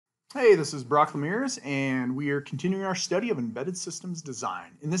Hey, this is Brock Lemires, and we are continuing our study of embedded systems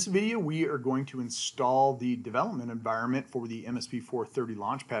design. In this video, we are going to install the development environment for the MSP430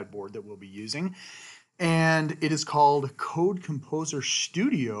 Launchpad board that we'll be using. And it is called Code Composer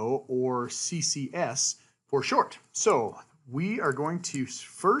Studio, or CCS for short. So we are going to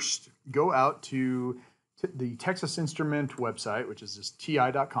first go out to the Texas Instrument website, which is just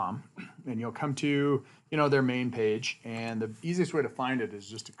ti.com, and you'll come to their main page. And the easiest way to find it is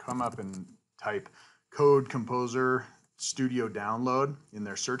just to come up and type Code Composer Studio Download in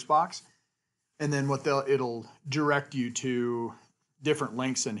their search box, and then it'll direct you to different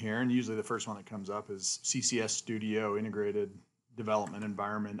links in here. And usually the first one that comes up is CCS Studio Integrated Development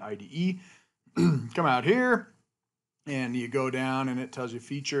Environment IDE. Come out here and you go down and it tells you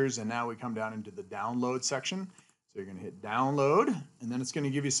features, and now we come down into the download section. So you're going to hit download, and then it's going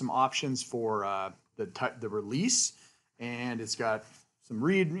to give you some options for the release, and it's got some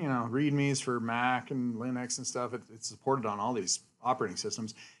readmes for Mac and Linux and stuff. It's supported on all these operating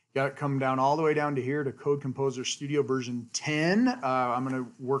systems. You got to come down all the way down to here to Code Composer Studio version 10. I'm going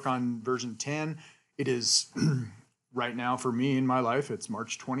to work on version 10. It is right now for me in my life, it's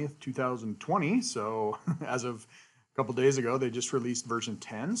March 20th, 2020. So as of a couple days ago, they just released version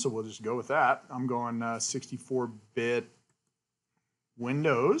 10, so we'll just go with that. I'm going 64-bit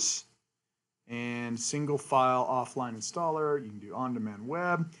Windows and single file offline installer. You can do on-demand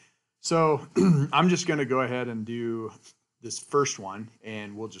web. So I'm just going to go ahead and do this first one,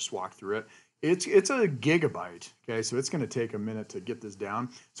 and we'll just walk through it. It's a gigabyte, okay? So it's going to take a minute to get this down.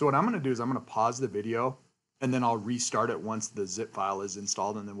 So what I'm going to do is I'm going to pause the video, and then I'll restart it once the zip file is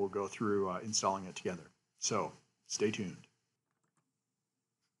installed, and then we'll go through installing it together. So stay tuned.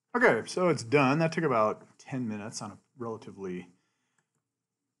 Okay, so it's done. That took about 10 minutes on a relatively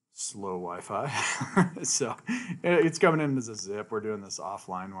slow Wi-Fi. So it's coming in as a zip. We're doing this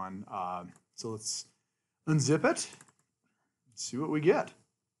offline one. So let's unzip it. See what we get.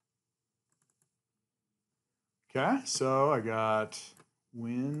 Okay, so I got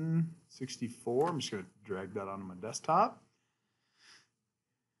Win64. I'm just going to drag that onto my desktop.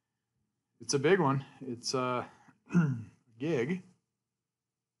 It's a big one. It's a gig.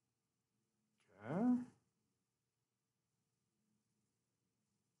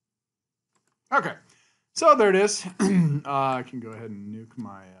 Okay, so there it is. I can go ahead and nuke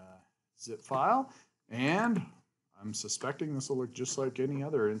my zip file, and I'm suspecting this will look just like any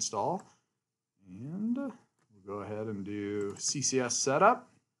other install. And we'll go ahead and do CCS setup.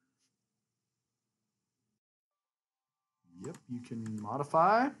 Yep, you can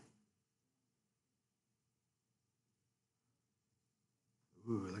modify.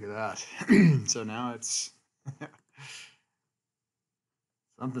 Ooh, look at that. So now it's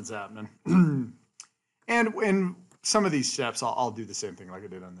something's happening. And in some of these steps, I'll do the same thing like I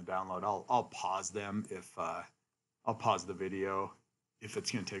did on the download. I'll pause them if I'll pause the video if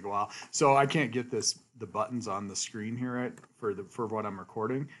it's going to take a while. So I can't get the buttons on the screen here, right, for what I'm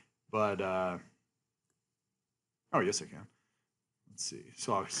recording, but oh yes I can. Let's see.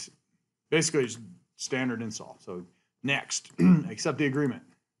 So I'll, basically just standard install. So next, accept the agreement.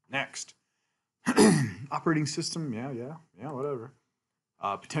 Next, operating system. Yeah, whatever.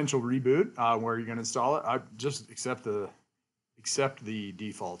 Potential reboot. Where you're going to install it. I just accept the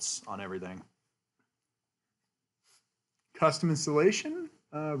defaults on everything. Custom installation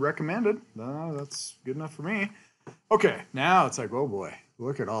recommended. That's good enough for me. Okay, now it's like, oh boy,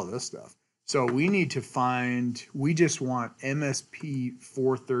 look at all this stuff. So we need to find, we just want MSP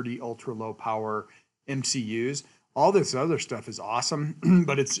 430 ultra low power MCUs. All this other stuff is awesome,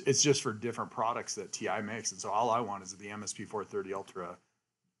 but it's just for different products that TI makes. And so all I want is the MSP 430 ultra.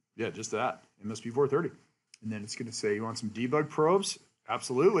 Yeah, just that, MSP 430. And then it's going to say, you want some debug probes?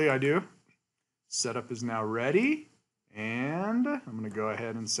 Absolutely, I do. Setup is now ready. And I'm going to go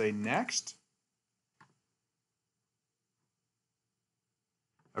ahead and say next.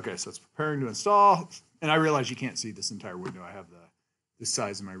 Okay, so it's preparing to install. And I realize you can't see this entire window. I have the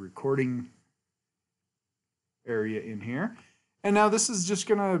size of my recording area in here. And now this is just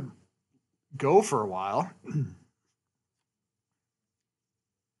going to go for a while.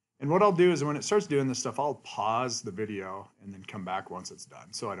 And what I'll do is when it starts doing this stuff, I'll pause the video and then come back once it's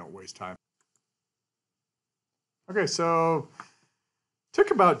done so I don't waste time. Okay, so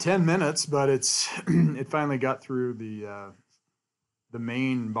took about 10 minutes, but it finally got through the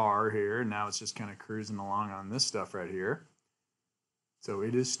main bar here. And now it's just kind of cruising along on this stuff right here. So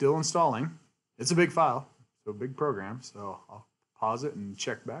it is still installing. It's a big file, so big program. So I'll pause it and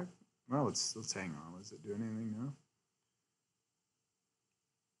check back. Well, let's hang on. Is it doing anything now?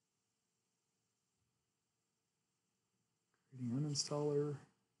 Creating uninstaller.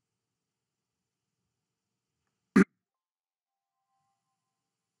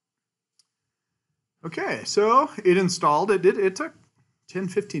 Okay, so it installed. It took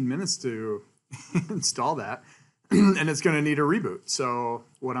 10-15 minutes to install that, and it's going to need a reboot. So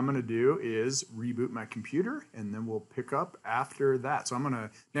what I'm going to do is reboot my computer, and then we'll pick up after that. So I'm going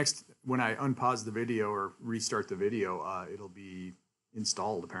to next, when I unpause the video or restart the video, it'll be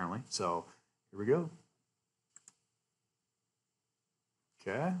installed apparently. So here we go.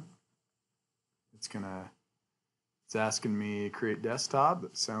 Okay, it's asking me create desktop.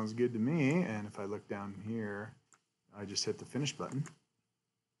 That sounds good to me. And if I look down here, I just hit the finish button.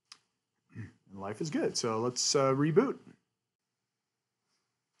 And life is good. So let's reboot.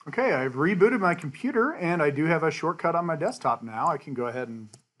 Okay, I've rebooted my computer, and I do have a shortcut on my desktop now. I can go ahead and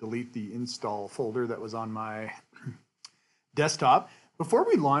delete the install folder that was on my desktop. Before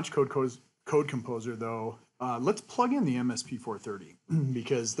we launch Code Composer, though, let's plug in the MSP430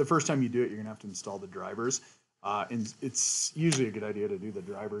 because the first time you do it, you're going to have to install the drivers. And it's usually a good idea to do the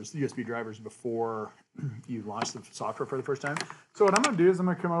drivers, the USB drivers, before you launch the software for the first time. So what I'm going to do is I'm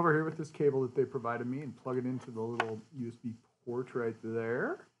going to come over here with this cable that they provided me and plug it into the little USB port right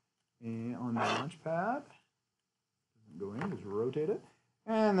there and on the launch pad. Doesn't go in, just rotate it.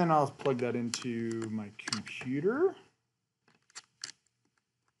 And then I'll plug that into my computer,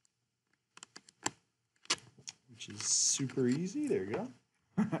 which is super easy. There you go.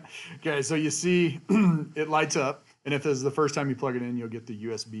 Okay, so you see it lights up, and if this is the first time you plug it in, you'll get the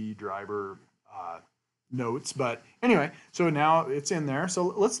USB driver notes. But anyway, so now it's in there.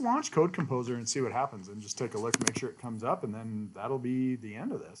 So let's launch Code Composer and see what happens, and just take a look, make sure it comes up, and then that'll be the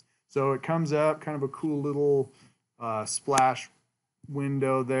end of this. So it comes up, kind of a cool little splash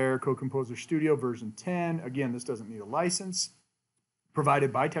window there, Code Composer Studio version 10. Again, this doesn't need a license,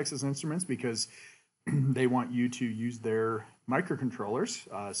 provided by Texas Instruments because they want you to use their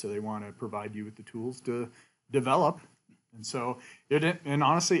microcontrollers, so they want to provide you with the tools to develop. And so, and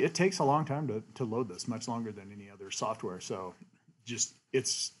honestly, it takes a long time to load this, much longer than any other software. So, this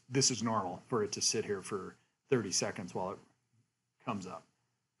is normal for it to sit here for 30 seconds while it comes up.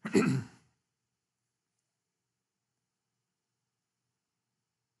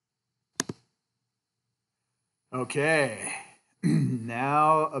 Okay,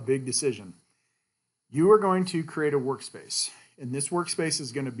 now a big decision. You are going to create a workspace, and this workspace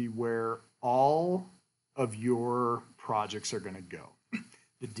is going to be where all of your projects are going to go.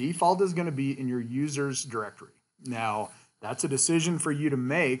 The default is going to be in your users directory. Now, that's a decision for you to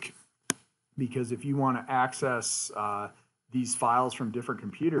make, because if you want to access these files from different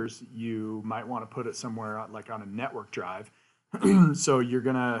computers, you might want to put it somewhere like on a network drive. So you're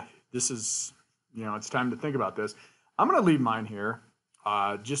going to, it's time to think about this. I'm going to leave mine here.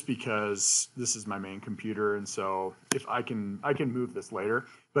 Just because this is my main computer, and so if I can move this later.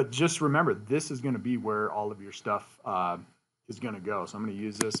 But just remember, this is going to be where all of your stuff is going to go. So I'm going to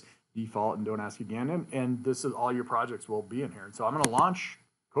use this default and don't ask again, and this is all your projects will be in here. And so I'm going to launch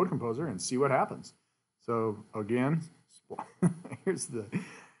Code Composer and see what happens. So again, here's the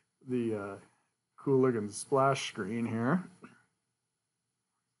cool looking splash screen here.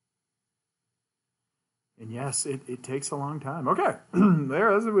 And yes, it takes a long time. Okay,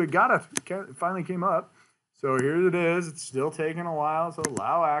 we got it. Finally came up. So here it is. It's still taking a while, so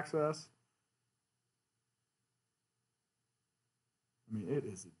allow access. I mean, it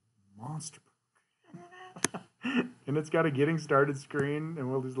is a monster. And it's got a getting started screen, and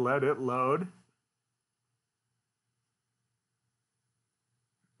we'll just let it load.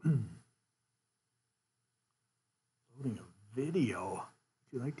 Loading a video.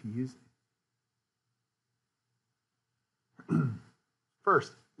 Would you like to use it?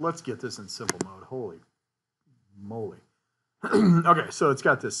 First, let's get this in simple mode. Holy moly. Okay, so it's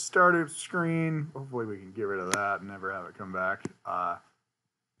got this startup screen. Hopefully we can get rid of that and never have it come back. I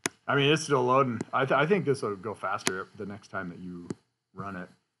mean, it's still loading. I think this will go faster the next time that you run it.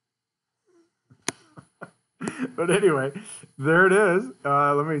 But anyway, there it is.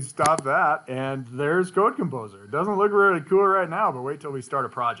 Let me stop that. And there's Code Composer. It doesn't look really cool right now, but wait till we start a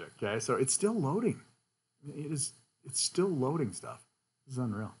project. Okay, so it's still loading. It's still loading stuff. This is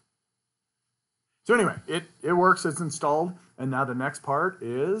unreal. So anyway, it works, it's installed, and now the next part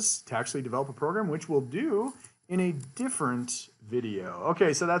is to actually develop a program, which we'll do in a different video.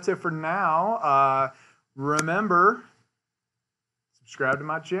 Okay, so that's it for now. Remember, subscribe to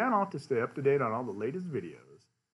my channel to stay up to date on all the latest videos.